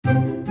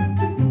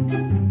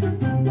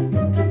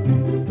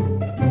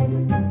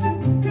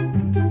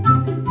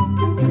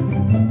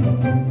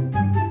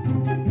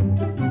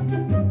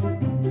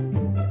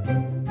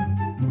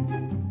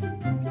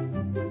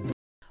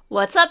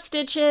What's up,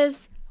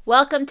 Stitches?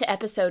 Welcome to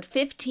episode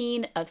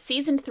 15 of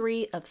season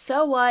 3 of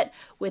So What,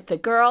 with the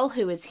girl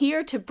who is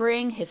here to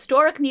bring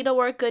historic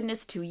needlework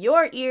goodness to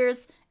your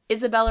ears,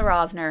 Isabella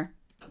Rosner.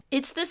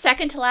 It's the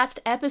second to last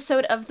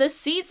episode of the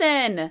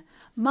season!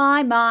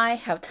 My,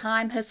 how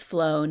time has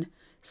flown.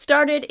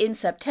 Started in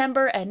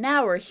September and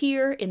now we're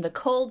here in the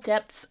cold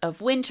depths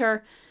of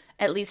winter,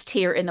 at least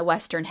here in the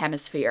Western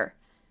Hemisphere.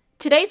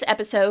 Today's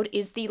episode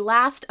is the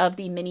last of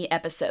the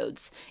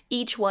mini-episodes,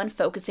 each one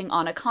focusing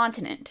on a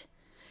continent.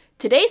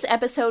 Today's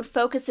episode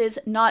focuses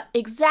not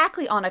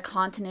exactly on a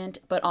continent,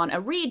 but on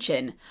a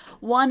region,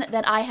 one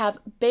that I have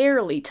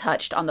barely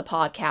touched on the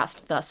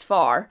podcast thus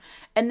far,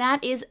 and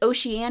that is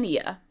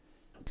Oceania.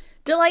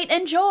 Delight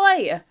and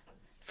joy!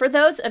 For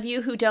those of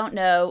you who don't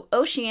know,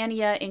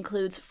 Oceania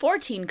includes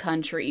 14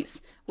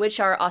 countries, which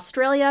are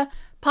Australia,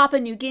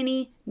 Papua New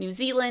Guinea, New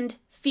Zealand,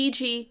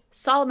 Fiji,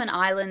 Solomon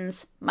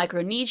Islands,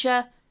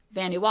 Micronesia,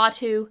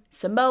 Vanuatu,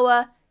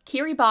 Samoa,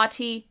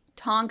 Kiribati,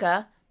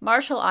 Tonga,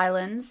 Marshall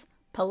Islands,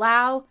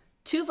 Palau,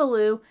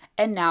 Tuvalu,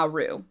 and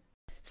Nauru.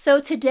 So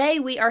today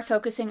we are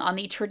focusing on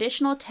the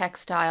traditional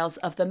textiles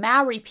of the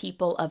Maori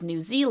people of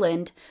New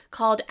Zealand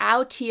called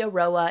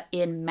Aotearoa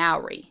in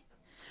Maori.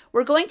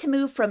 We're going to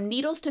move from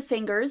needles to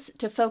fingers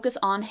to focus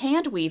on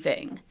hand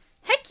weaving.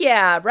 Heck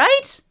yeah,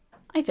 right?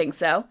 I think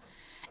so.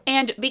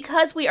 And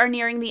because we are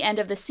nearing the end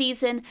of the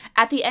season,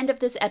 at the end of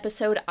this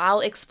episode, I'll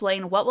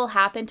explain what will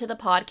happen to the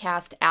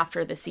podcast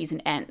after the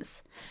season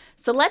ends.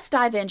 So let's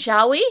dive in,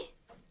 shall we?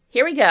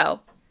 Here we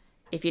go.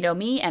 If you know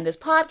me and this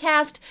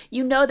podcast,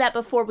 you know that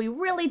before we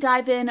really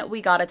dive in,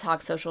 we gotta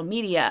talk social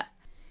media.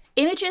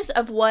 Images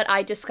of what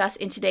I discuss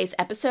in today's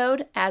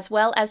episode, as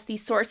well as the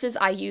sources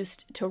I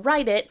used to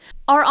write it,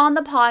 are on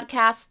the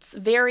podcast's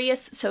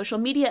various social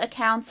media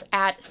accounts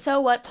at So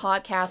What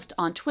Podcast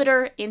on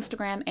Twitter,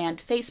 Instagram, and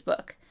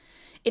Facebook.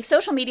 If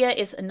social media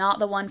is not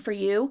the one for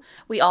you,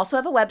 we also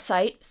have a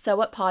website,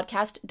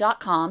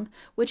 sowhatpodcast.com,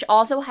 which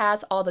also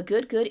has all the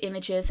good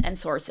images and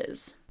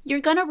sources. You're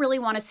gonna really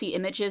want to see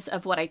images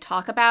of what I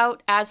talk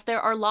about, as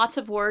there are lots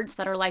of words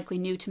that are likely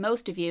new to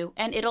most of you,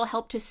 and it'll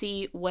help to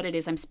see what it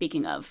is I'm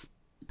speaking of.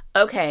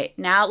 Okay,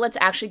 now let's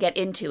actually get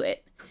into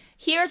it.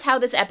 Here's how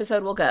this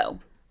episode will go.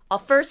 I'll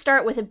first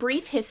start with a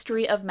brief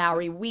history of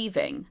Maori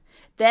weaving.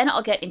 Then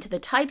I'll get into the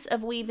types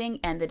of weaving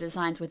and the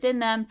designs within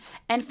them,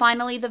 and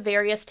finally the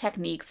various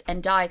techniques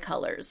and dye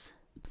colors.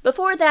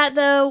 Before that,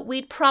 though,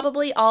 we'd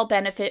probably all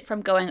benefit from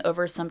going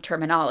over some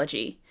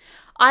terminology.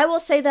 I will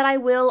say that I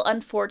will,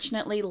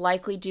 unfortunately,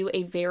 likely do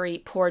a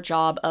very poor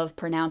job of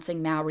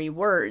pronouncing Maori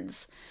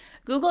words.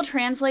 Google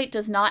Translate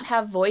does not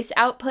have voice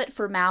output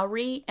for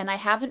Maori, and I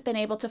haven't been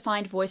able to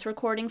find voice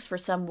recordings for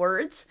some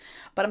words,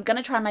 but I'm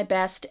gonna try my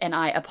best, and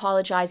I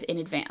apologize in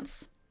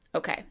advance.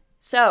 Okay,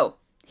 so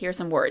here's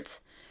some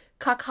words.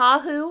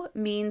 Kakahu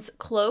means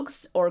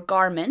cloaks or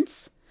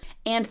garments,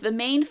 and the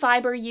main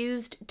fiber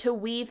used to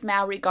weave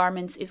Maori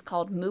garments is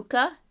called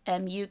muka,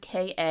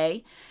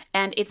 M-U-K-A,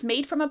 and it's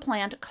made from a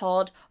plant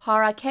called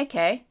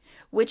harakeke,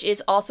 which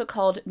is also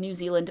called New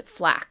Zealand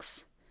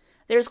flax.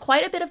 There's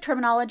quite a bit of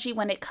terminology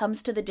when it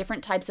comes to the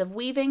different types of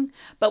weaving,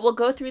 but we'll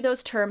go through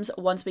those terms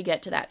once we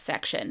get to that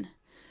section.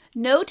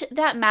 Note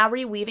that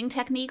Maori weaving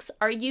techniques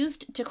are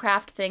used to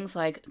craft things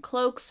like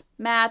cloaks,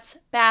 mats,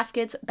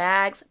 baskets,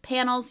 bags,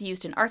 panels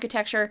used in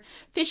architecture,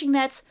 fishing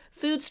nets,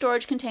 food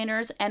storage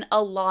containers, and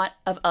a lot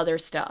of other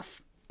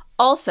stuff.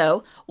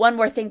 Also, one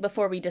more thing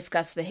before we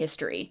discuss the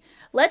history.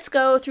 Let's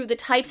go through the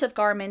types of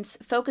garments,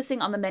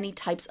 focusing on the many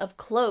types of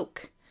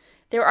cloak.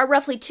 There are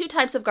roughly 2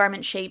 types of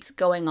garment shapes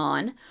going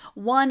on,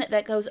 one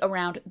that goes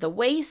around the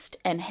waist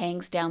and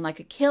hangs down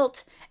like a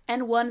kilt,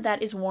 and one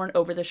that is worn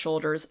over the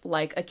shoulders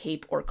like a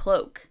cape or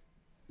cloak.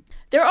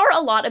 There are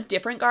a lot of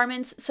different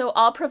garments, so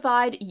I'll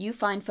provide you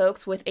fine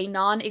folks with a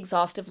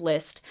non-exhaustive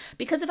list,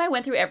 because if I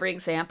went through every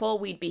example,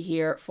 we'd be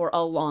here for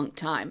a long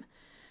time.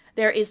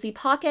 There is the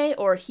pake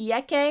or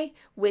hieke,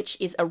 which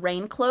is a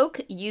rain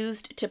cloak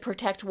used to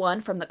protect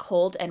one from the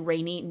cold and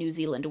rainy New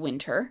Zealand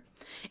winter.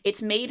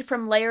 It's made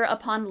from layer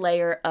upon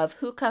layer of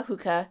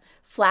huka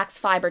flax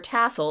fiber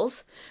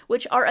tassels,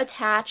 which are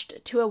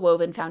attached to a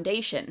woven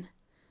foundation.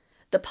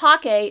 The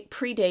pake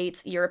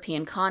predates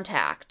European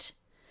contact.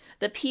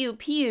 The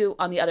piu,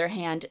 on the other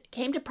hand,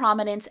 came to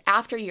prominence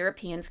after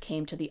Europeans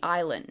came to the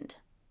island.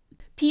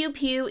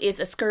 Piu is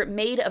a skirt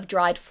made of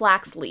dried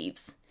flax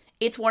leaves.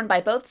 It's worn by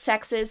both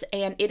sexes,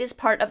 and it is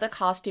part of the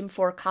costume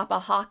for kapa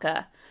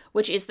haka,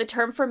 which is the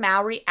term for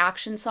Maori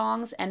action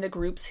songs and the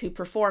groups who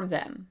perform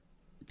them.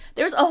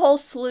 There's a whole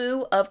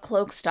slew of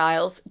cloak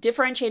styles,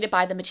 differentiated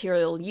by the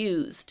material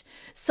used.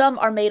 Some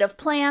are made of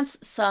plants,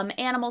 some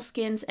animal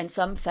skins, and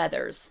some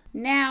feathers.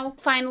 Now,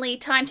 finally,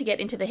 time to get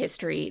into the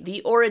history,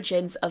 the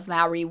origins of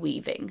Maori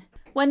weaving.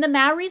 When the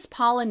Maori's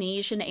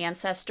Polynesian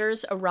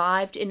ancestors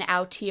arrived in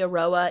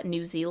Aotearoa,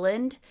 New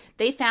Zealand,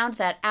 they found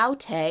that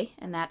aute,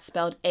 and that's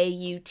spelled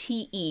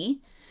A-U-T-E,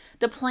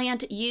 the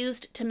plant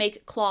used to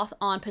make cloth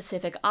on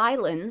Pacific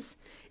Islands,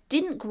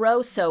 didn't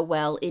grow so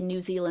well in New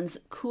Zealand's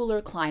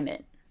cooler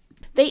climate.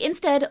 They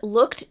instead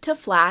looked to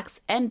flax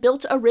and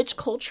built a rich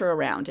culture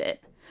around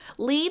it.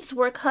 Leaves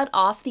were cut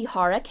off the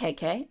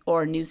harakeke,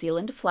 or New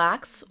Zealand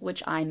flax,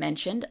 which I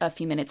mentioned a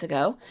few minutes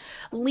ago,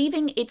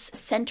 leaving its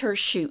center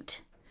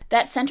shoot.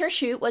 That center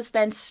shoot was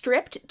then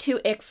stripped to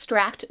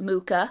extract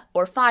muka,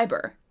 or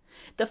fiber.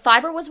 The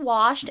fiber was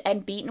washed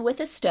and beaten with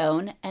a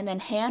stone and then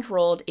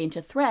hand-rolled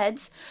into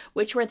threads,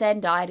 which were then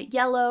dyed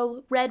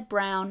yellow, red,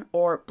 brown,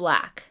 or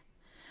black.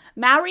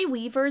 Maori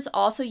weavers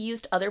also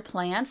used other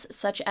plants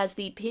such as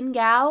the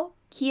pingao,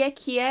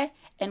 kia,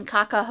 and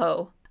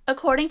kakaho.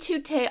 According to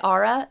Te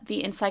Ara,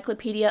 the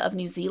Encyclopedia of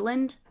New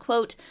Zealand,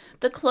 quote,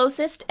 the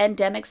closest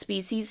endemic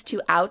species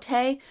to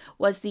Aute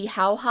was the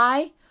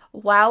hauhai,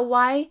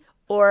 wauwai,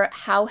 or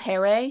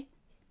hauhere.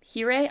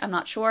 Hire, I'm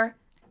not sure,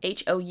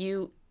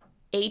 Houhere.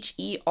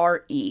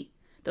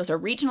 Those are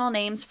regional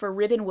names for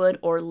ribbonwood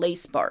or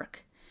lace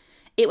bark.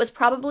 It was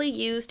probably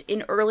used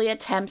in early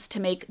attempts to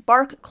make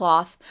bark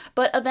cloth,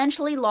 but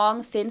eventually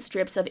long, thin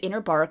strips of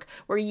inner bark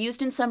were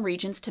used in some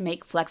regions to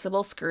make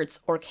flexible skirts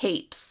or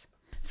capes.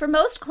 For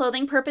most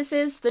clothing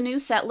purposes, the new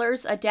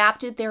settlers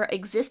adapted their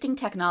existing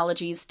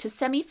technologies to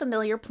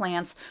semi-familiar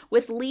plants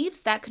with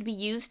leaves that could be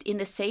used in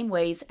the same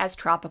ways as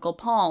tropical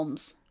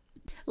palms.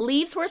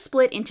 Leaves were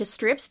split into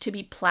strips to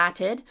be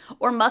plaited,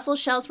 or mussel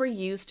shells were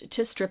used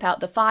to strip out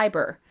the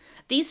fiber.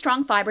 These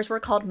strong fibers were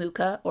called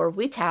muka or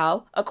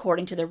witau,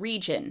 according to the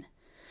region.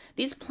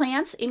 These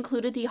plants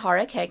included the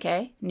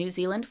harakeke, New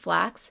Zealand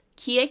flax,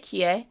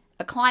 kia,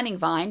 a climbing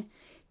vine,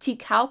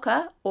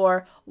 tikauka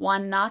or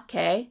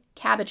wanake,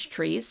 cabbage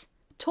trees,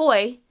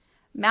 toi,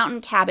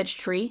 mountain cabbage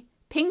tree,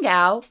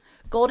 pingao,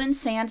 golden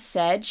sand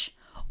sedge,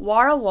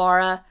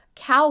 warawara,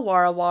 cow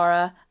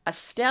warawara,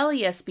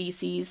 Astelia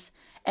species,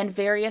 and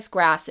various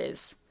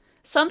grasses.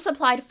 Some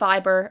supplied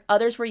fiber,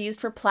 others were used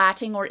for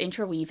plaiting or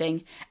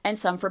interweaving, and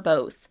some for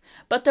both.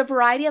 But the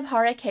variety of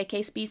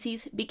harakeke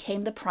species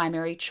became the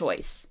primary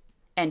choice.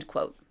 End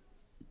quote.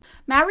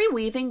 Maori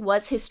weaving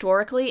was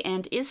historically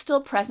and is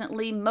still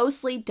presently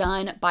mostly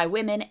done by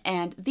women,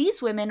 and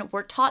these women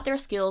were taught their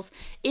skills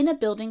in a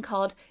building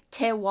called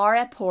Te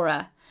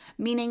Warepora,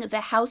 meaning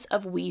the House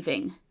of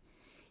Weaving.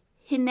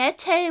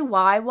 Hinete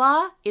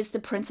Waiwa is the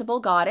principal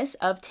goddess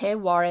of Te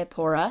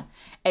Warepora,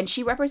 and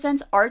she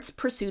represents arts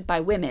pursued by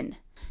women.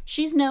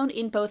 She's known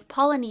in both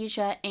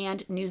Polynesia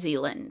and New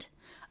Zealand.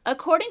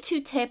 According to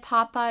Te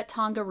Papa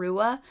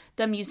Tongarua,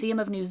 the Museum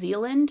of New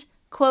Zealand,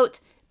 quote,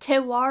 Te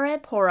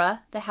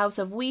Warepora, the House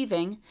of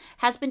Weaving,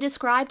 has been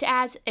described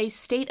as a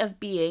state of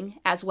being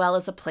as well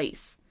as a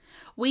place.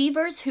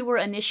 Weavers who were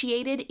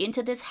initiated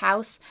into this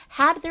house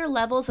had their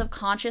levels of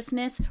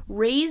consciousness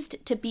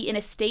raised to be in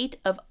a state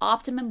of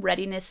optimum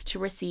readiness to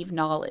receive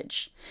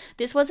knowledge.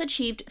 This was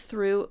achieved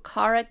through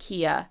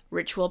karakia,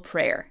 ritual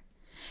prayer.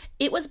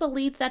 It was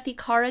believed that the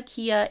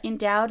karakia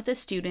endowed the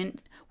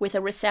student with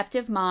a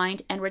receptive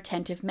mind and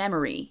retentive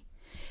memory.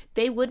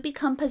 They would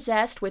become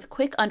possessed with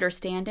quick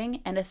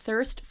understanding and a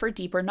thirst for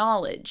deeper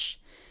knowledge.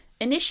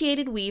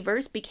 Initiated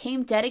weavers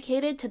became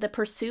dedicated to the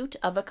pursuit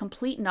of a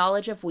complete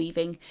knowledge of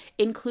weaving,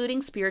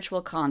 including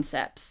spiritual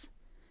concepts.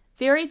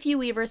 Very few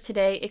weavers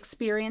today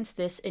experience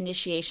this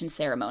initiation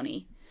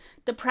ceremony.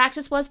 The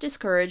practice was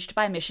discouraged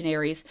by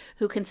missionaries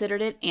who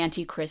considered it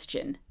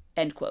anti-Christian.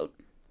 End quote.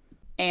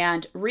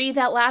 And read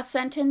that last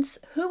sentence.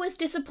 Who is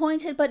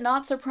disappointed but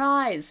not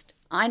surprised?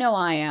 I know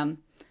I am.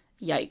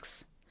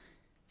 Yikes.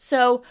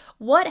 So,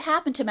 what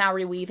happened to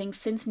Maori weaving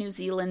since New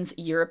Zealand's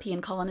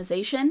European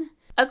colonization?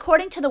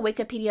 According to the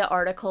Wikipedia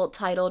article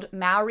titled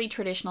Maori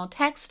Traditional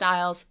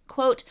Textiles,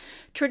 quote,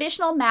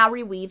 traditional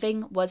Maori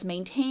weaving was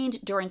maintained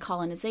during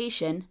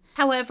colonization.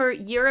 However,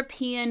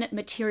 European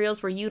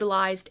materials were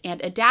utilized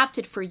and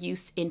adapted for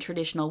use in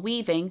traditional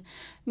weaving,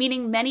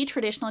 meaning many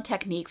traditional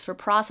techniques for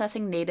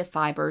processing native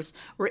fibers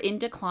were in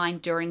decline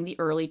during the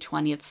early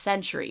 20th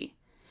century.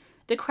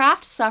 The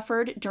craft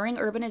suffered during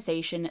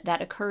urbanization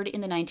that occurred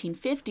in the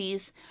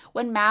 1950s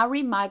when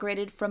Maori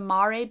migrated from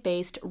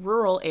Mare-based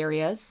rural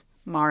areas,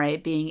 Mare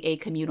being a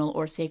communal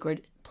or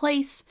sacred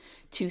place,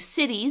 to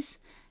cities.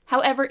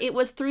 However, it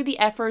was through the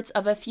efforts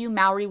of a few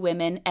Maori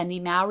women and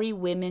the Maori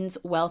Women's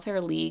Welfare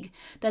League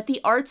that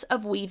the arts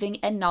of weaving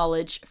and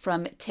knowledge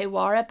from Te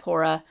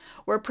Warepora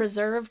were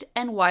preserved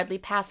and widely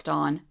passed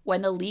on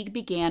when the League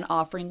began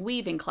offering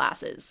weaving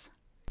classes.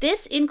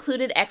 This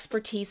included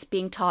expertise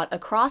being taught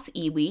across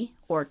iwi,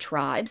 or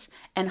tribes,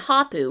 and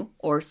hapu,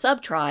 or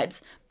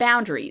sub-tribes,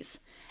 boundaries,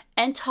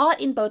 and taught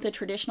in both a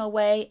traditional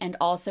way and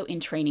also in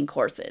training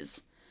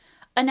courses.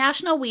 A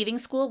national weaving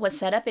school was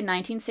set up in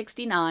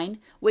 1969,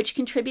 which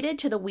contributed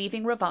to the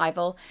weaving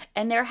revival,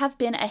 and there have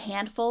been a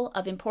handful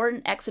of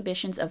important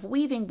exhibitions of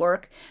weaving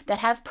work that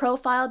have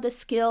profiled the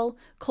skill,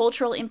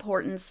 cultural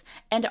importance,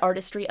 and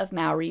artistry of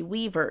Maori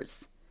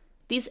weavers.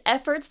 These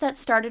efforts that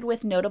started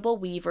with notable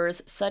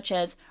weavers such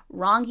as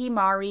Rangi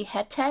Mari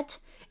Hetet,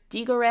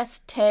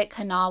 Digores Te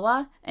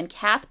Kanawa, and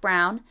Kath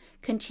Brown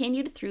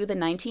continued through the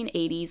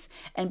 1980s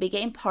and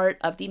became part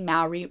of the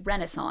Maori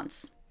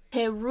Renaissance.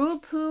 Te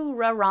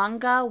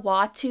Rupuraranga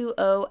Watu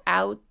o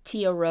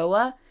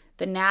Aotearoa,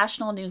 the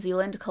National New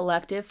Zealand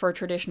Collective for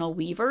Traditional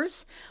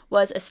Weavers,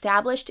 was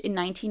established in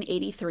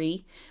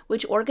 1983,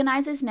 which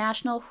organizes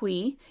national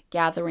hui,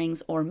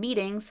 gatherings or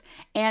meetings,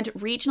 and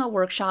regional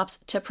workshops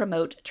to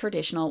promote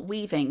traditional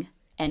weaving,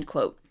 end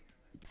quote.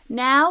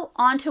 Now,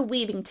 on to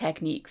weaving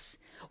techniques.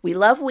 We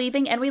love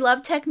weaving and we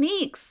love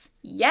techniques.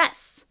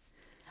 Yes!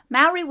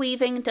 Maori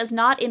weaving does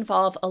not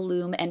involve a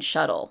loom and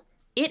shuttle.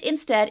 It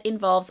instead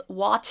involves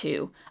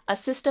watu, a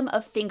system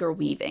of finger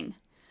weaving.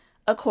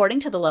 According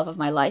to the Love of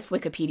My Life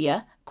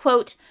Wikipedia,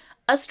 quote,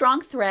 a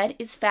strong thread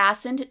is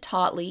fastened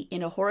tautly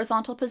in a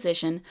horizontal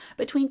position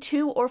between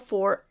 2 or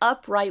 4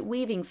 upright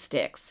weaving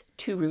sticks,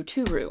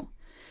 turu.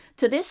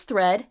 To this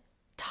thread,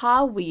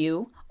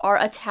 tawiu,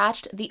 are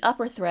attached the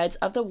upper threads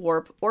of the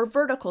warp or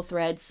vertical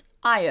threads,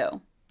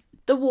 io.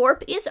 The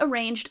warp is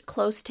arranged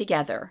close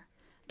together.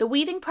 The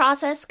weaving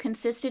process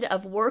consisted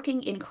of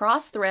working in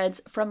cross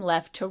threads from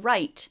left to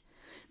right.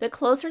 The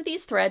closer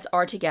these threads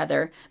are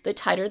together, the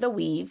tighter the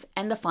weave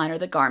and the finer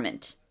the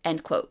garment,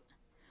 end quote.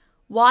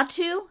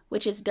 Watu,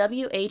 which is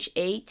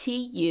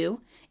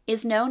W-H-A-T-U,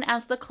 is known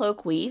as the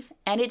cloak weave,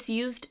 and it's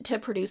used to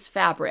produce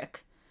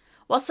fabric.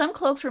 While some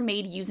cloaks were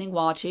made using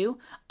watu,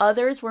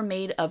 others were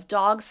made of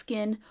dog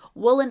skin,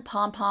 woolen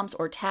pom-poms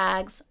or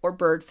tags, or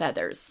bird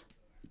feathers.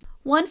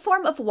 One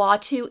form of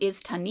watu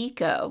is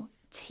taniko,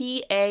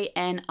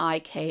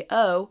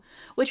 Taniko,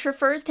 which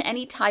refers to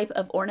any type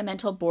of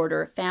ornamental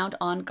border found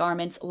on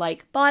garments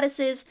like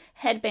bodices,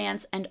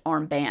 headbands, and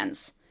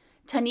armbands.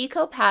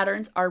 Taniko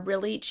patterns are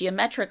really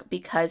geometric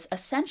because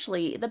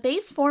essentially the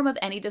base form of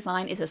any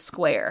design is a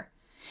square.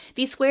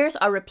 These squares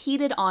are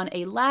repeated on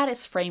a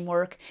lattice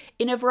framework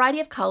in a variety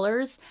of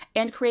colors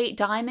and create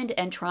diamond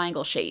and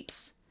triangle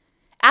shapes.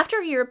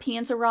 After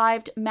Europeans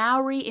arrived,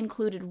 Maori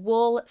included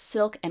wool,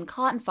 silk, and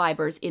cotton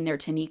fibers in their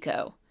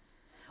taniko.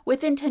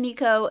 Within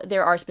taniko,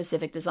 there are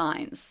specific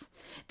designs.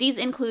 These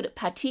include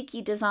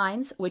patiki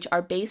designs, which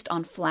are based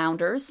on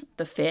flounders,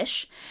 the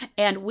fish,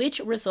 and which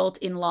result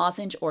in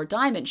lozenge or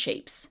diamond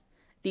shapes.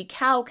 The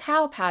cow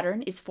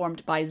pattern is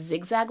formed by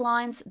zigzag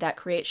lines that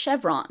create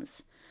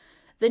chevrons.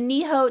 The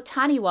Niho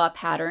Taniwa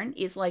pattern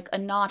is like a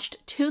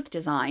notched tooth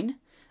design.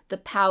 The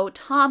Pau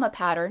Tama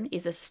pattern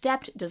is a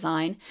stepped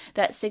design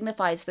that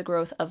signifies the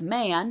growth of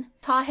man.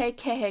 Tahe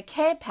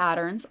Keheke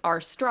patterns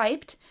are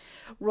striped.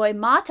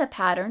 Roimata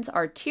patterns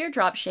are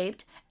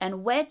teardrop-shaped,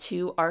 and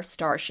Wetu are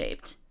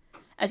star-shaped.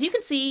 As you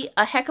can see,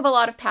 a heck of a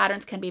lot of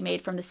patterns can be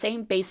made from the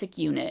same basic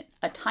unit,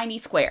 a tiny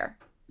square.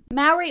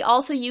 Maori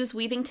also use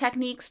weaving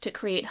techniques to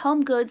create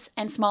home goods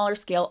and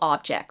smaller-scale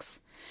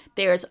objects.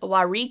 There's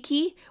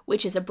wariki,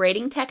 which is a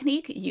braiding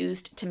technique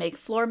used to make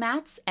floor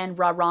mats, and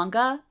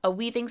raranga, a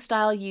weaving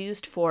style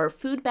used for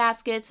food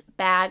baskets,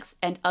 bags,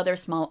 and other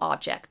small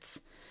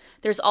objects.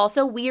 There's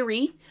also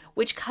wiri,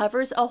 which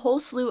covers a whole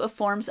slew of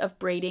forms of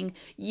braiding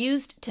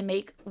used to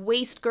make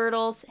waist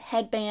girdles,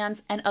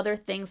 headbands, and other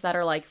things that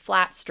are like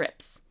flat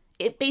strips.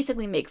 It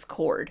basically makes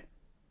cord.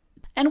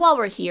 And while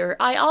we're here,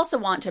 I also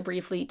want to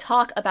briefly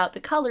talk about the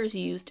colors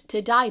used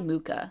to dye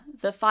muka,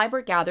 the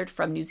fiber gathered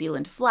from New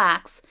Zealand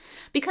flax,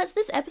 because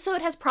this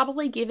episode has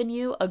probably given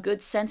you a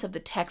good sense of the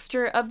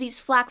texture of these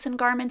flaxen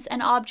garments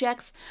and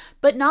objects,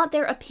 but not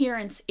their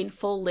appearance in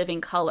full living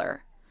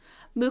color.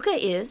 Muka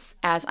is,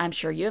 as I'm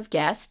sure you have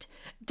guessed,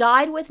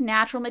 dyed with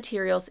natural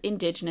materials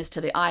indigenous to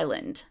the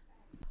island.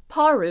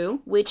 Paru,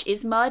 which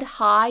is mud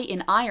high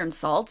in iron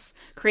salts,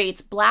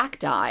 creates black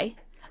dye.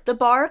 The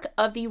bark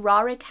of the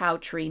rare cow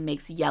tree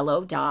makes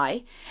yellow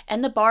dye,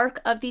 and the bark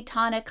of the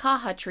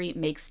tanekaha tree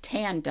makes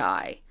tan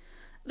dye.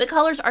 The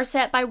colors are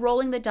set by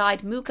rolling the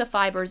dyed muka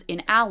fibers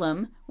in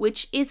alum,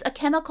 which is a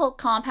chemical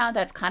compound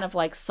that's kind of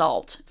like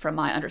salt, from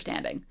my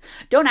understanding.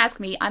 Don't ask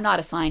me, I'm not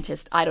a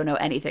scientist, I don't know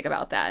anything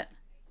about that.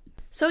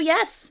 So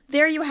yes,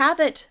 there you have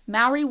it,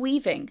 Maori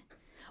weaving.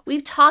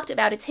 We've talked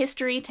about its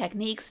history,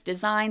 techniques,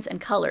 designs,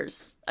 and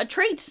colors. A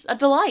treat, a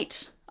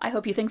delight. I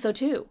hope you think so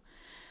too.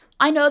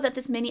 I know that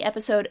this mini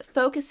episode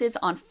focuses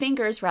on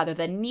fingers rather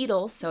than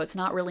needles, so it's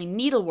not really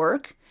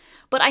needlework,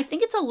 but I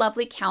think it's a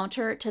lovely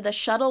counter to the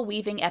shuttle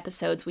weaving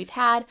episodes we've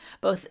had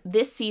both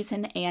this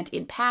season and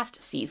in past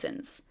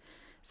seasons.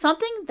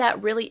 Something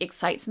that really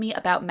excites me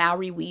about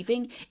Maori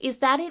weaving is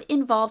that it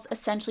involves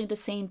essentially the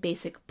same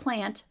basic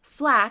plant,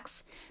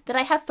 flax, that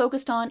I have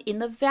focused on in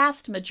the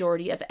vast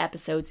majority of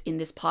episodes in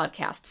this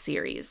podcast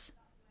series.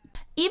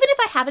 Even if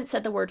I haven't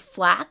said the word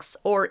flax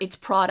or its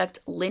product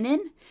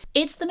linen,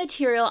 it's the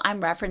material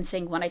I'm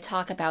referencing when I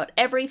talk about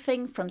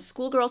everything from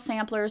schoolgirl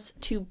samplers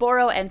to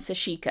boro and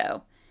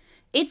sashiko.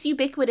 It's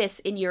ubiquitous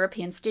in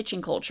European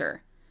stitching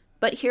culture.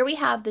 But here we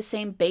have the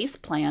same base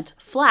plant,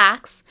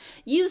 flax,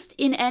 used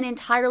in an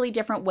entirely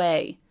different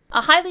way.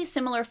 A highly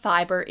similar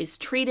fiber is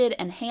treated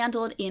and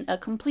handled in a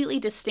completely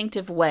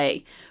distinctive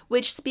way,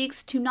 which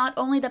speaks to not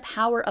only the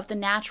power of the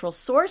natural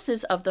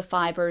sources of the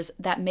fibers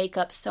that make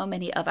up so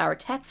many of our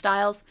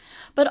textiles,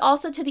 but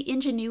also to the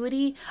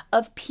ingenuity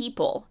of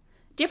people.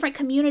 Different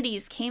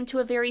communities came to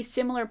a very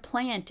similar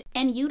plant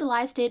and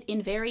utilized it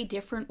in very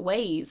different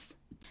ways.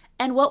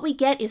 And what we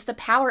get is the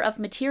power of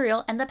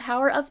material and the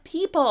power of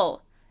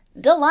people.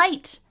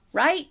 Delight,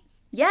 right?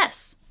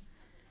 Yes.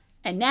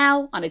 And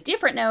now, on a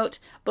different note,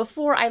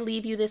 before I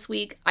leave you this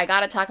week, I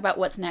gotta talk about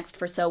what's next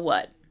for So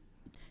What.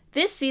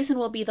 This season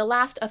will be the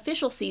last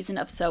official season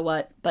of So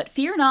What, but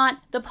fear not,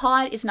 the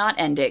pod is not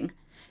ending.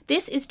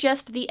 This is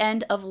just the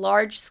end of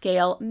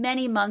large-scale,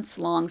 many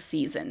months-long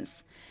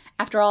seasons.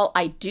 After all,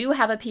 I do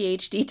have a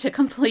PhD to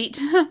complete.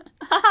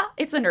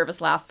 It's a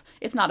nervous laugh.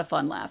 It's not a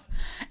fun laugh.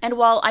 And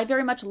while I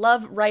very much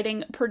love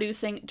writing,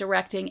 producing,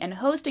 directing, and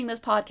hosting this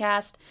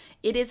podcast,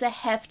 it is a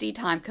hefty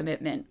time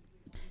commitment.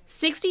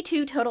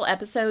 62 total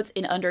episodes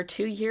in under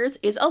 2 years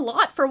is a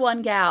lot for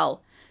one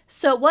gal.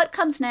 So what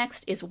comes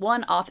next is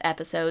one-off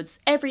episodes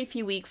every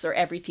few weeks or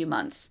every few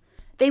months.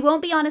 They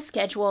won't be on a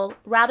schedule,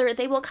 rather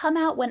they will come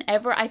out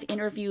whenever I've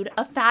interviewed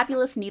a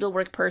fabulous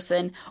needlework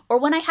person or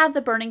when I have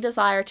the burning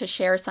desire to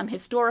share some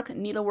historic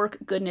needlework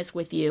goodness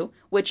with you,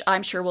 which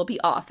I'm sure will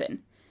be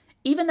often.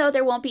 Even though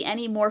there won't be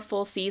any more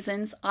full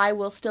seasons, I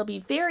will still be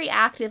very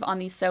active on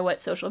these So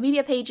What social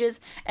media pages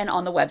and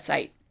on the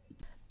website.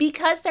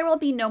 Because there will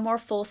be no more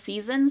full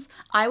seasons,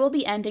 I will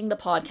be ending the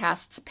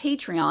podcast's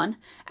Patreon,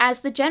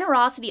 as the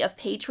generosity of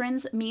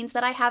patrons means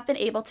that I have been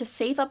able to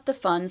save up the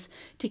funds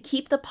to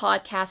keep the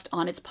podcast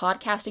on its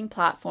podcasting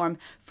platform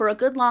for a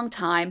good long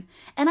time,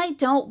 and I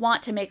don't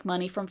want to make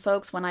money from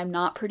folks when I'm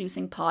not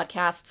producing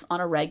podcasts on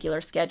a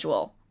regular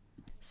schedule.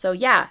 So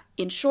yeah,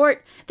 in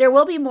short, there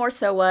will be more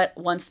So What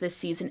once this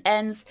season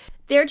ends.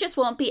 There just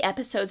won't be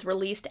episodes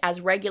released as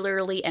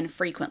regularly and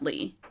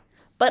frequently.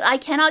 But I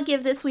cannot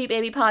give this Sweet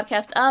Baby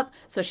podcast up,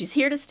 so she's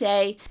here to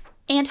stay,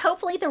 and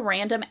hopefully the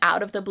random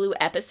out-of-the-blue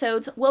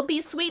episodes will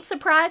be sweet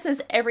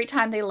surprises every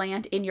time they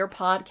land in your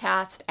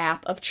podcast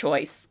app of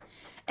choice.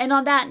 And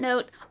on that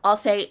note, I'll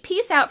say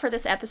peace out for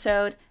this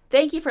episode.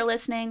 Thank you for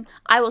listening.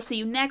 I will see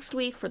you next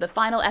week for the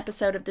final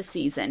episode of the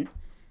season.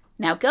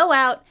 Now go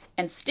out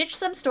and stitch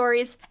some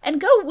stories and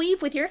go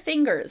weave with your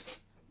fingers.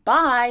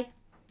 Bye!